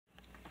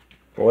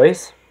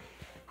Boys,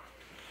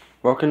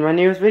 welcome to my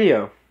newest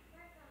video.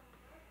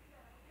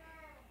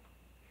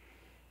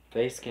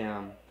 Face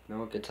cam, no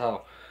one could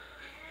tell.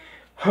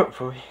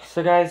 Hopefully.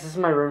 So guys, this is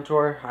my room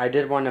tour. I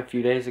did one a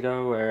few days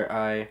ago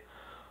where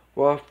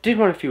did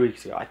one a few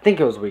weeks ago. I think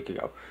it was a week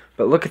ago.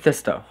 But look at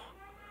this though.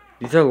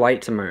 These are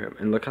lights in my room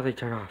and look how they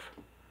turn off.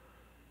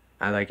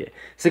 I like it.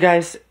 So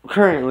guys,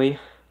 currently,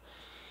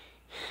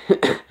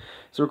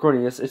 so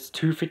recording this, it's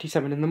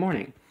 2:57 in the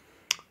morning.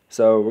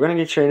 So we're gonna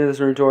get straight into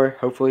this room tour.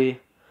 Hopefully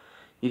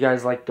you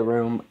guys like the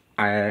room.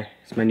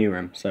 It's my new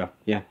room, so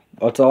yeah.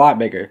 Well, it's a lot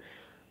bigger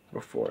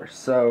before.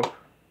 So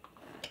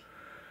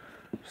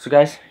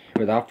guys,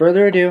 without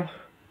further ado,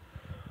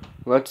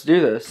 let's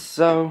do this.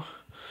 So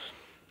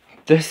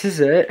this is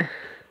it.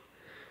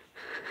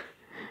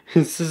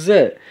 This is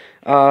it.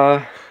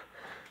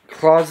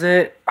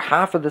 Closet.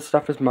 Half of this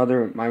stuff is my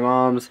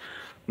mom's.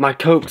 My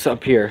Cokes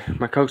up here.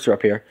 My Cokes are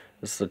up here.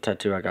 This is a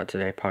tattoo I got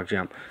today.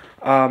 Pogggg.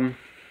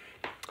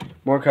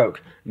 More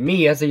Coke.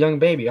 Me as a young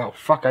baby. Oh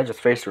fuck! I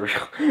just faced real.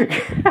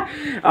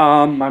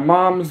 My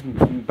mom's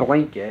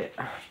blanket.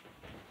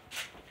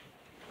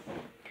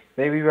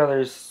 Baby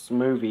Brothers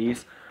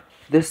movies.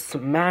 This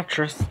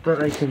mattress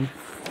that I can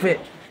fit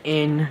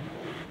in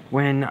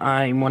when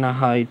I want to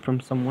hide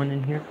from someone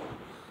in here.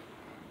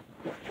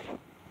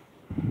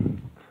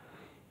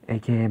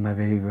 AKA my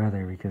baby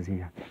brother, because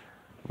he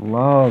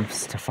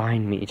loves to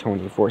find me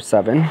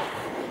 24/7.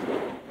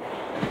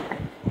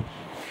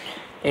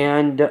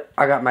 And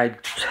I got my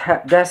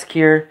desk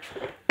here,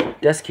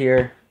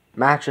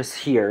 mattress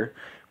here.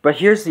 But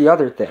here's the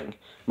other thing.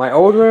 My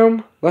old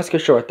room, let's go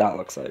show what that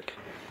looks like.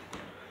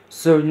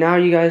 So now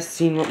you guys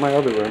seen what my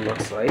other room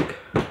looks like.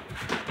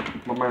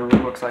 What my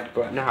room looks like,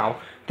 but now,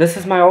 this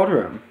is my old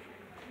room.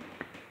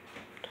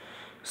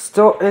 It's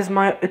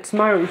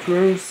my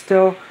room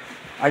still.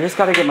 I just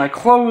gotta get my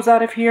clothes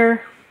out of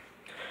here.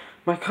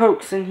 My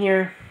Cokes in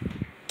here.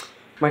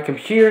 My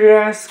computer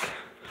desk.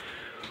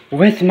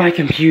 With my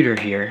computer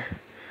here,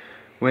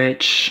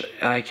 which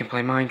I can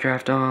play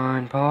Minecraft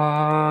on,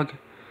 Pogg.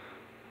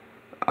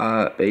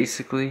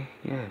 Basically,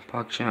 yeah,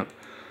 Pogg.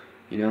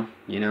 You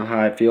know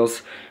how it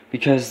feels,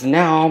 because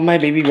now my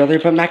baby brother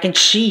put mac and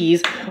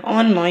cheese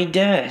on my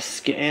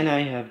desk, and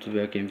I have the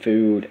fucking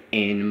food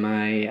in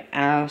my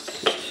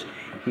ass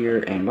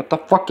here, and what the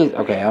fuck is,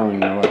 okay, I don't even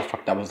know what the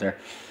fuck that was there.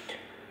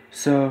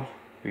 So,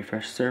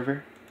 refresh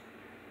server.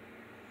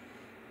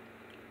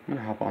 I'm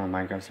gonna hop on a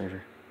Minecraft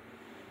server.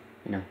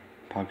 You know,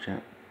 Pogg.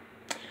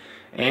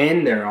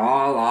 And they're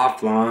all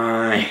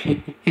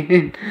offline.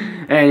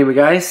 Anyway,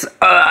 guys.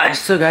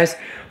 So, guys,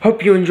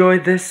 hope you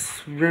enjoyed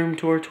this room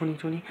tour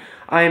 2020.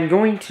 I am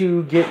going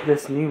to get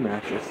this new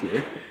mattress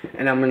here.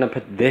 And I'm going to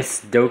put this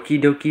Doki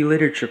Doki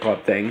Literature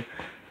Club thing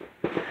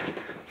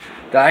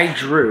that I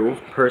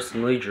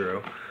personally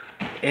drew,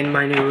 in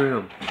my new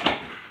room.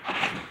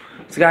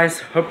 So,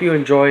 guys, hope you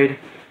enjoyed.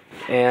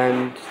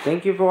 And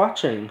thank you for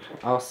watching.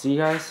 I'll see you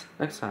guys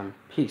next time.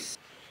 Peace.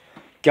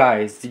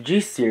 Guys, did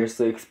you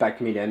seriously expect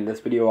me to end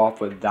this video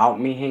off without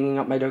me hanging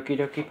up my Doki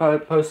Doki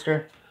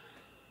poster?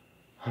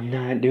 I'm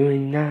not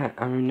doing that.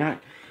 I'm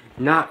not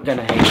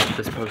gonna hang up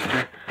this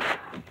poster.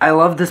 I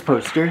love this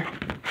poster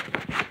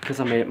because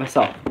I made it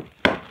myself.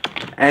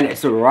 And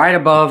it's right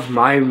above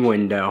my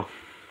window.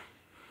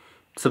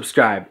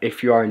 Subscribe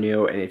if you are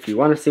new, and if you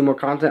want to see more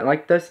content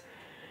like this,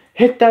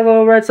 hit that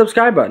little red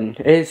subscribe button.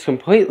 It is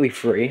completely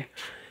free.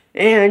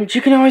 And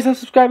you can always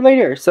unsubscribe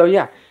later. So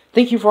yeah.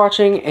 Thank you for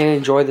watching and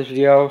enjoy this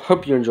video.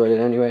 Hope you enjoyed it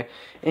anyway.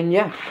 And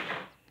yeah.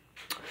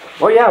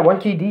 Oh yeah, one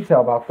key detail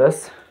about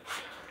this.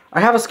 I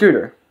have a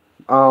scooter.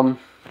 That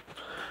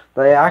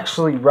I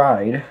actually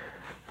ride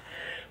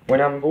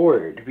when I'm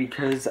bored,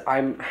 because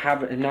I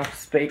have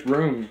enough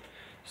room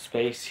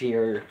space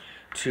here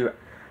to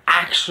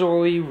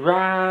actually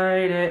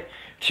ride it.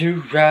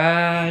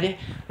 Ride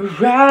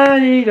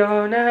it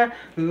all night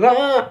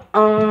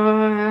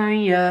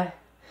long. Yeah.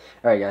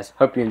 Alright guys,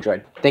 hope you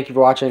enjoyed. Thank you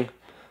for watching.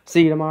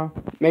 See you tomorrow.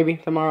 Maybe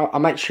tomorrow. I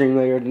might stream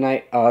later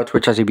tonight.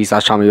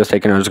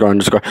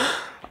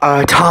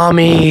 Twitch.tv/Tommy__.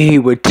 Tommy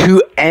with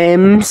 2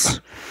 M's.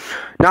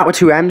 Not with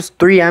 2 M's.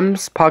 3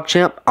 M's. Pogg.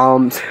 So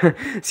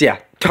yeah.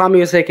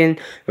 Tommy was taken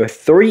with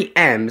 3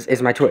 M's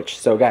is my Twitch.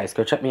 So guys,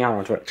 go check me out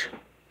on Twitch.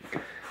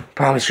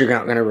 Promise you're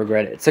not going to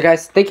regret it. So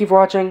guys, thank you for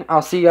watching.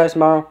 I'll see you guys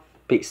tomorrow.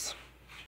 Peace.